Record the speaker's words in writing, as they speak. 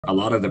A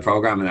lot of the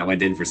programming that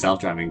went in for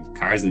self-driving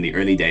cars in the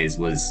early days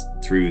was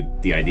through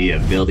the idea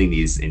of building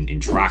these in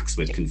tracks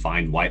with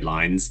confined white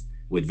lines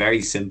with very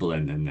simple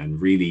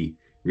and really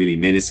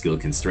minuscule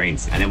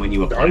constraints. And then when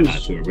you apply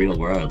that to a real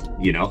world,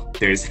 you know,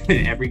 there's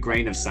every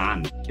grain of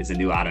sand is a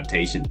new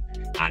adaptation.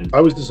 And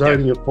I was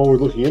designing a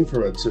forward-looking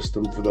infrared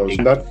system for those,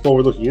 and that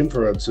forward-looking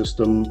infrared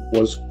system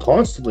was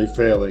constantly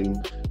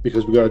failing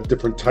because we got a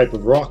different type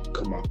of rock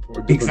come up,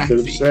 or a different bit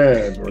of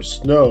sand, or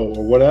snow,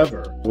 or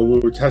whatever. When we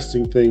were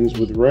testing things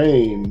with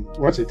rain,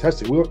 when I say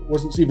testing, we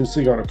wasn't even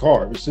sitting on a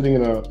car. We were sitting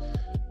in a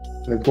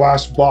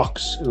glass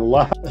box in a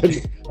lab,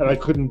 and I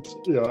couldn't,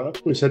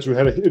 we essentially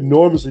had an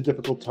enormously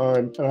difficult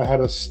time, and I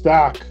had a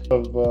stack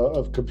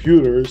of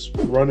computers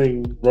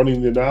running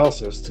the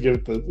analysis to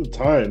get the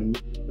time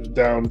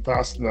down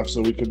fast enough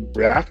so we could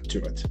react to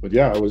it. But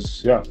yeah,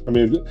 I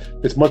mean,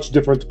 it's much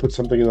different to put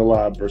something in the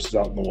lab versus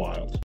out in the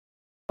wild.